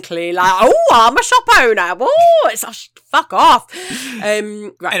bullshit, twinkly, like, oh, I'm a shop owner. Oh, it's fuck off.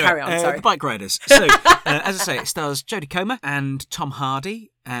 Anyway, carry on, sorry. The Bike Riders. So, as I say, it stars Jodie Comer and Tom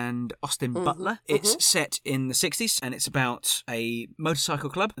Hardy and Austin Butler. It's set in the 60s, and it's about a motorcycle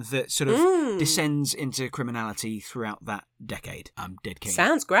club that sort of descends into criminality throughout that decade. I'm dead keen.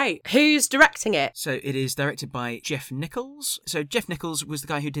 Sounds great. Who's directing it? So it is directed by Jeff Nichols. So Jeff Nichols was the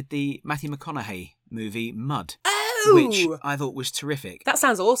guy who did the Matthew McConaughey movie Mud. Which I thought was terrific. That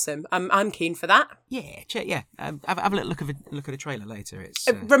sounds awesome. I'm keen for that. Yeah. Have a little look at a trailer later. It's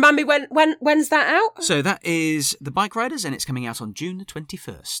remind me when's that out? So that is The Bike Riders, and it's coming out on June the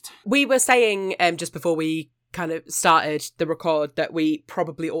 21st. We were saying just before we kind of started the record that we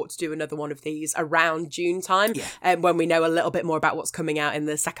probably ought to do another one of these around June time, when we know a little bit more about what's coming out in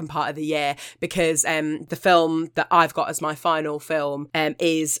the second part of the year, because the film that I've got as my final film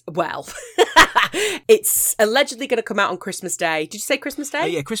is, well, it's allegedly going to come out on Christmas Day. Did you say Christmas Day?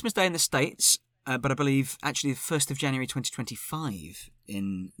 Yeah, Christmas Day in the States, but I believe actually the 1st of January 2025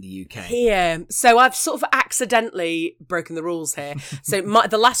 in the UK. Yeah, so I've sort of accidentally broken the rules here. So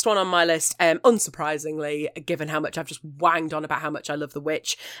the last one on my list, unsurprisingly, given how much I've just wanged on about how much I love The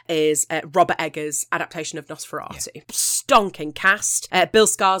Witch, is Robert Eggers' adaptation of Nosferatu. Yeah. Stonking cast. Bill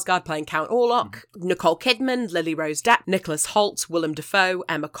Skarsgård playing Count Orlok, Nicole Kidman, Lily Rose Depp, Nicholas Hoult, Willem Dafoe,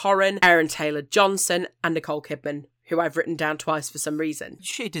 Emma Corrin, Aaron Taylor-Johnson, and Nicole Kidman, who I've written down twice for some reason.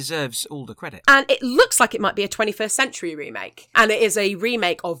 She deserves all the credit. And it looks like it might be a 21st century remake. And it is a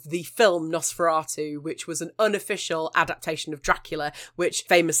remake of the film Nosferatu, which was an unofficial adaptation of Dracula, which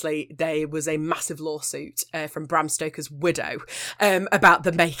famously there was a massive lawsuit from Bram Stoker's widow about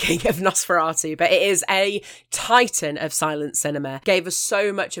the making of Nosferatu. But it is a titan of silent cinema. Gave us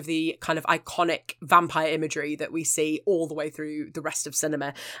so much of the kind of iconic vampire imagery that we see all the way through the rest of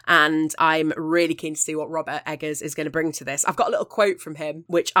cinema. And I'm really keen to see what Robert Eggers is going to bring to this. I've got a little quote from him,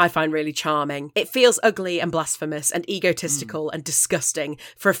 which I find really charming. "It feels ugly and blasphemous and egotistical and disgusting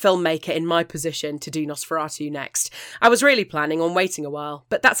for a filmmaker in my position to do Nosferatu next. I was really planning on waiting a while,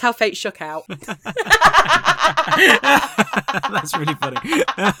 but that's how fate shook out." That's really funny.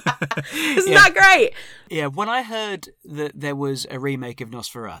 Isn't that great? Yeah, when I heard that there was a remake of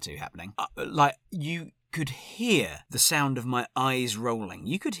Nosferatu happening, you could hear the sound of my eyes rolling.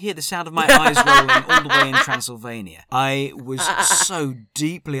 You could hear the sound of my eyes rolling all the way in Transylvania. I was so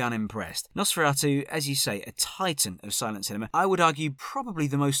deeply unimpressed. Nosferatu, as you say, a titan of silent cinema. I would argue probably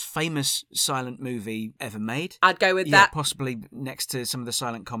the most famous silent movie ever made. I'd go with that. Possibly next to some of the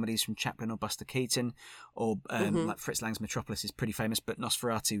silent comedies from Chaplin or Buster Keaton, or like Fritz Lang's Metropolis is pretty famous, but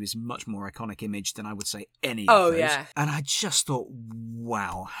Nosferatu is much more iconic image than I would say any of those. Yeah. And I just thought,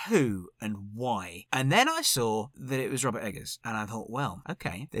 wow, who and why? And then I saw that it was Robert Eggers, and I thought, well,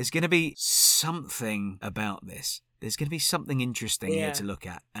 okay, there's going to be something about this. There's going to be something interesting here to look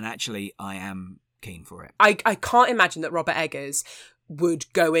at, and actually, I am keen for it. I can't imagine that Robert Eggers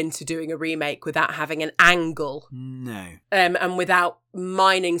would go into doing a remake without having an angle. No. And without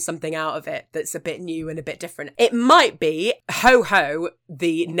mining something out of it that's a bit new and a bit different. It might be,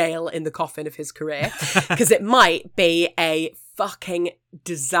 the nail in the coffin of his career, because it might be a fucking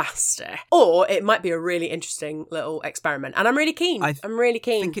disaster. Or it might be a really interesting little experiment. And I'm really keen. I'm really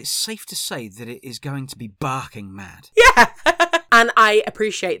keen. I think it's safe to say that it is going to be barking mad. Yeah. And I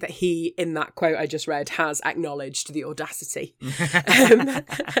appreciate that he, in that quote I just read, has acknowledged the audacity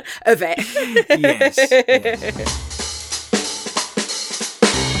of it. Yes.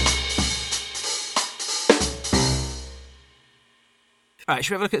 All right,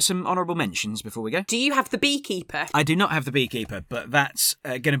 should we have a look at some honourable mentions before we go? Do you have The Beekeeper? I do not have The Beekeeper, but that's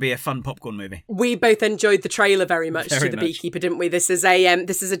going to be a fun popcorn movie. We both enjoyed the trailer very much to The Beekeeper, didn't we? This is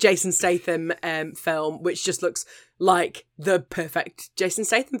a Jason Statham film, which just looks like the perfect Jason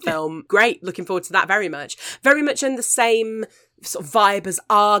Statham film. Great, looking forward to that very much. Very much in the same sort of vibe as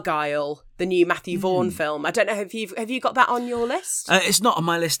Argyle, the new Matthew Vaughn film. I don't know, have you got that on your list? It's not on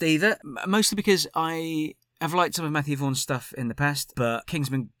my list either, mostly because I've liked some of Matthew Vaughn's stuff in the past, but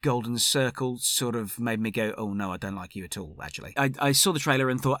Kingsman Golden Circle sort of made me go, oh no, I don't like you at all, actually. I saw the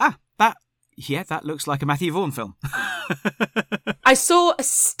trailer and thought, that looks like a Matthew Vaughn film. I saw a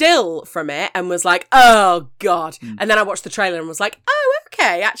still from it and was like, oh God. And then I watched the trailer and was like, oh,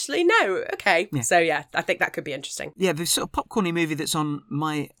 okay, actually, no, okay. Yeah. So yeah, I think that could be interesting. Yeah, the sort of popcorny movie that's on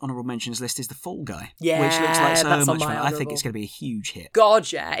my honourable mentions list is The Fall Guy. Yeah, which looks like so much fun. I think it's going to be a huge hit.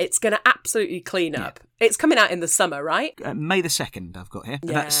 God, yeah, it's going to absolutely clean up. It's coming out in the summer, right? May the 2nd, I've got here.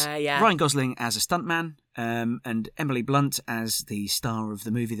 Yeah, That's Ryan Gosling as a stuntman, and Emily Blunt as the star of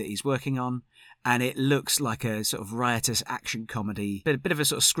the movie that he's working on. And it looks like a sort of riotous action comedy, bit of a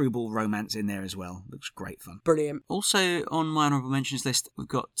sort of screwball romance in there as well. Looks great fun. Brilliant. Also on my honourable mentions list, we've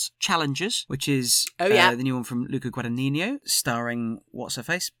got Challengers, which is the new one from Luca Guadagnino, starring what's her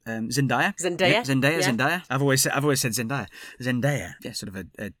face, Zendaya. Zendaya. I've always said Zendaya. Zendaya. Yeah, sort of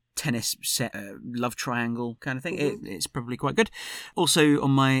a tennis set, love triangle kind of thing. It's probably quite good. Also on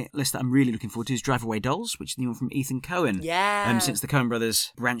my list that I'm really looking forward to is Drive Away Dolls, which is the new one from Ethan Coen. Yeah. Since the Coen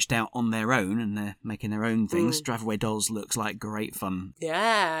brothers branched out on their own and they're making their own things, Drive Away Dolls looks like great fun.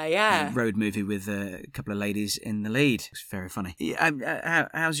 Yeah. Road movie with a couple of ladies in the lead. It's very funny.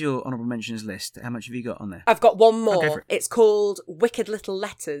 How's your honourable mentions list? How much have you got on there? I've got one more. It's called Wicked Little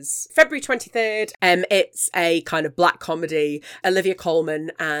Letters. February 23rd. It's a kind of black comedy. Olivia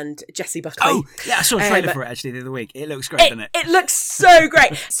Colman and Jessie Buckley. Oh, yeah, I saw a trailer for it actually the other week. It looks great, doesn't it? It looks so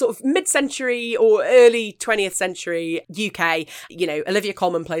great. Sort of mid-century or early 20th century UK. You know, Olivia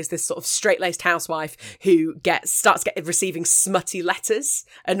Colman plays this sort of straight-laced housewife who starts receiving smutty letters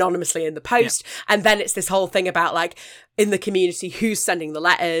anonymously in the post. Yeah. And then it's this whole thing about like, in the community, who's sending the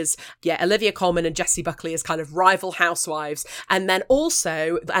letters. Yeah, Olivia Colman and Jessie Buckley as kind of rival housewives. And then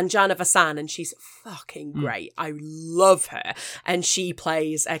also Anjana Vasan, and she's fucking great. I love her. And she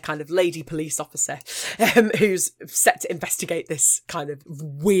plays a kind of lady police officer who's set to investigate this kind of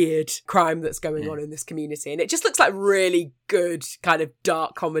weird crime that's going on in this community. And it just looks like really good kind of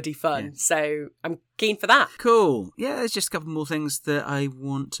dark comedy fun. Yeah. So I'm keen for that. Cool. Yeah, there's just a couple more things that I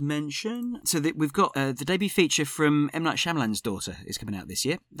want to mention. So we've got the debut feature from M. Night Shyamalan's daughter is coming out this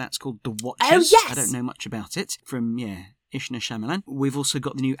year. That's called The Watchers. Oh, yes! I don't know much about it. From, Ishna Shyamalan. We've also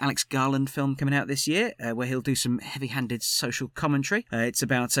got the new Alex Garland film coming out this year, where he'll do some heavy-handed social commentary. It's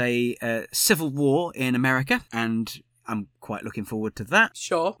about a civil war in America, and I'm quite looking forward to that.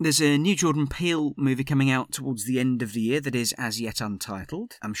 Sure. There's a new Jordan Peele movie coming out towards the end of the year that is as yet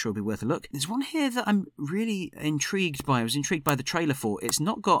untitled. I'm sure it'll be worth a look. There's one here that I'm really intrigued by. I was intrigued by the trailer for. It's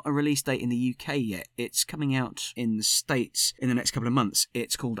not got a release date in the UK yet. It's coming out in the States in the next couple of months.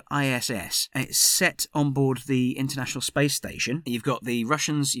 It's called ISS. It's set on board the International Space Station. You've got the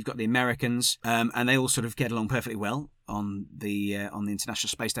Russians, you've got the Americans, and they all sort of get along perfectly well on the International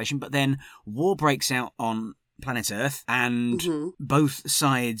Space Station. But then war breaks out on planet Earth, and both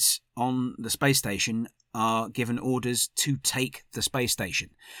sides on the space station are given orders to take the space station.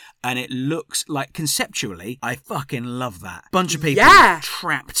 And it looks like, conceptually, I fucking love that. Bunch of people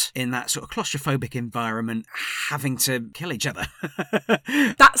trapped in that sort of claustrophobic environment, having to kill each other.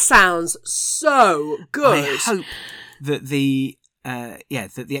 That sounds so good. I hope that the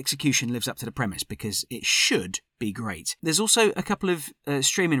execution lives up to the premise, because it should be great. There's also a couple of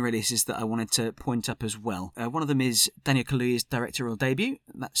streaming releases that I wanted to point up as well. One of them is Daniel Kaluuya's directorial debut.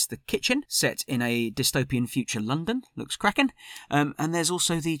 That's The Kitchen, set in a dystopian future London. Looks cracking. And there's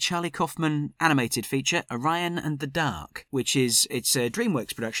also the Charlie Kaufman animated feature, Orion and the Dark, it's a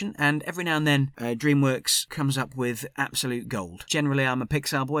DreamWorks production, and every now and then DreamWorks comes up with absolute gold. Generally, I'm a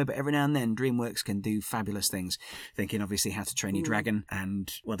Pixar boy, but every now and then DreamWorks can do fabulous things. Thinking, obviously, How to Train Your Dragon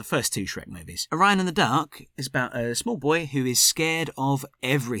and, the first two Shrek movies. Orion and the Dark is about a small boy who is scared of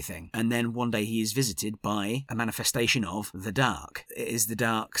everything, and then one day he is visited by a manifestation of the Dark. It is the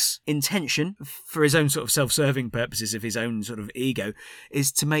Dark's intention, for his own sort of self-serving purposes of his own sort of ego,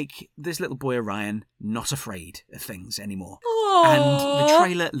 is to make this little boy Orion not afraid of things anymore. Aww. And the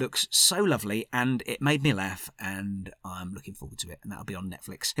trailer looks so lovely, and it made me laugh, and I'm looking forward to it, and that'll be on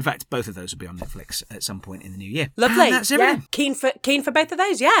Netflix. In fact, both of those will be on Netflix at some point in the new year. Lovely. And that's everything. Yeah. Keen for both of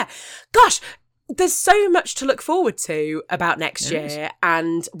those, yeah. Gosh, there's so much to look forward to about next year,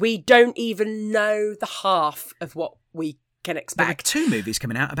 and we don't even know the half of what we can expect. There are 2 movies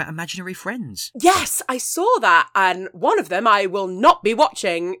coming out about imaginary friends. Yes, I saw that, and one of them I will not be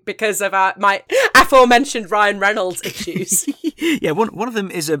watching because of my aforementioned Ryan Reynolds issues. Yeah, one of them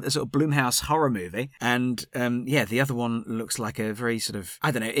is a sort of Blumhouse horror movie, and the other one looks like a very sort of,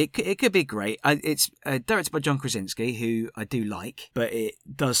 I don't know, it could be great. It's directed by John Krasinski, who I do like, but it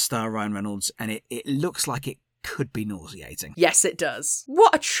does star Ryan Reynolds, and it looks like it could be nauseating. Yes, it does.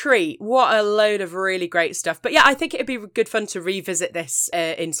 What a treat. What a load of really great stuff. But yeah, I think it'd be good fun to revisit this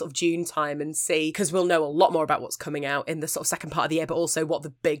in sort of June time and see, because we'll know a lot more about what's coming out in the sort of second part of the year, but also what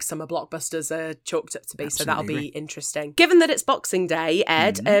the big summer blockbusters are chalked up to be. Absolutely. So that'll be interesting. Given that it's Boxing Day,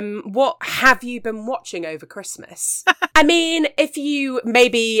 Ed, what have you been watching over Christmas? I mean, if you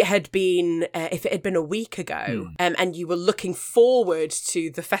maybe had been, if it had been a week ago, and you were looking forward to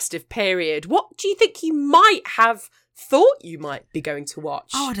the festive period, what do you think you might have thought you might be going to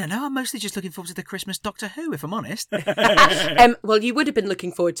watch? Oh, I don't know. I'm mostly just looking forward to the Christmas Doctor Who, if I'm honest. Well, you would have been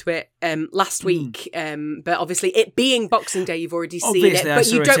looking forward to it last week, but obviously it being Boxing Day, you've already seen it,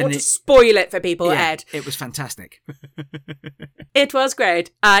 but you don't want to spoil it for people, Ed. It was fantastic. It was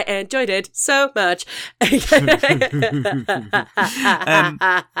great. I enjoyed it so much.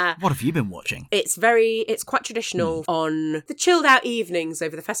 What have you been watching? It's quite traditional on the chilled out evenings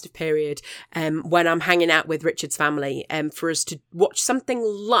over the festive period, when I'm hanging out with Richard's family, for us to watch something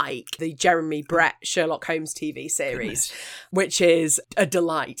like the Jeremy Brett Sherlock Holmes TV series, which is a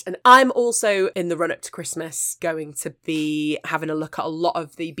delight. And I'm also, in the run up to Christmas, going to be having a look at a lot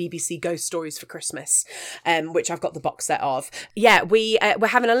of the BBC Ghost Stories for Christmas, which I've got the box set of. Yeah, we're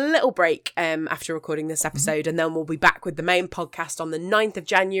having a little break after recording this episode, and then we'll be back with the main podcast on the 9th of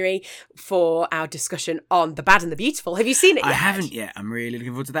January for our discussion on The Bad and the Beautiful. Have you seen it yet? I haven't yet. I'm really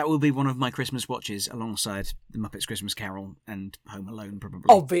looking forward to that. That will be one of my Christmas watches alongside The Muppets Christmas Carol and Home Alone, probably.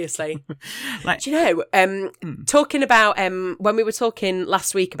 Obviously. Do you know, talking about, when we were talking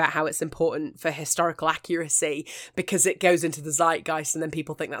last week about how it's important for historical accuracy because it goes into the zeitgeist and then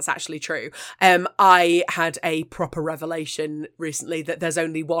people think that's actually true, I had a proper revelation recently that there's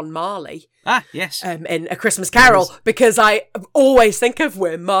only one Marley. Ah, yes. In A Christmas Carol, because I always think of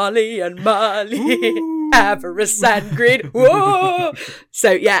We're Marley and Marley, avarice and greed. Whoa!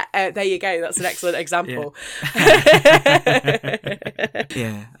 So yeah, there you go. That's an excellent example.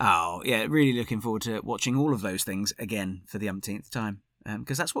 Yeah. Oh, yeah. Really looking forward to watching all of those things again for the umpteenth time.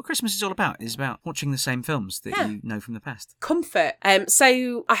 Because that's what Christmas is all about. It's about watching the same films that you know from the past. Comfort.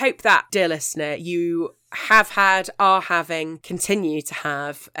 So I hope that, dear listener, you have had, are having, continue to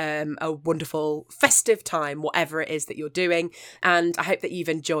have a wonderful festive time, whatever it is that you're doing. And I hope that you've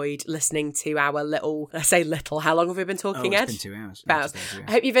enjoyed listening to our little, I say little, how long have we been talking, Ed? It's been 2 hours. About.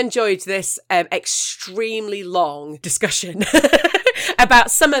 I hope you've enjoyed this extremely long discussion about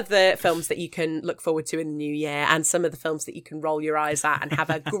some of the films that you can look forward to in the new year and some of the films that you can roll your eyes at and have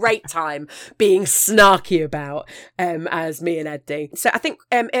a great time being snarky about, as me and Ed do. So I think,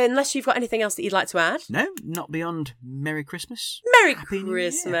 unless you've got anything else that you'd like to add? No, not beyond Merry Christmas. Merry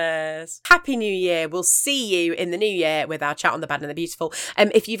Christmas. Happy New Year. We'll see you in the new year with our chat on The Bad and the Beautiful.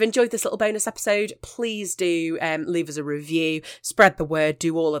 If you've enjoyed this little bonus episode, please do leave us a review, spread the word,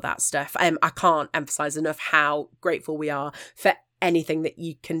 do all of that stuff. I can't emphasize enough how grateful we are for anything that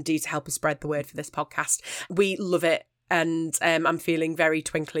you can do to help us spread the word for this podcast. We love it. And I'm feeling very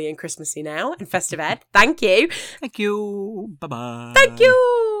twinkly and Christmassy now. And festive, Ed. Thank you. Thank you. Bye-bye. Thank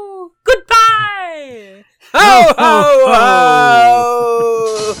you. Goodbye. Ho, ho,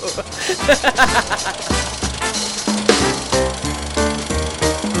 ho.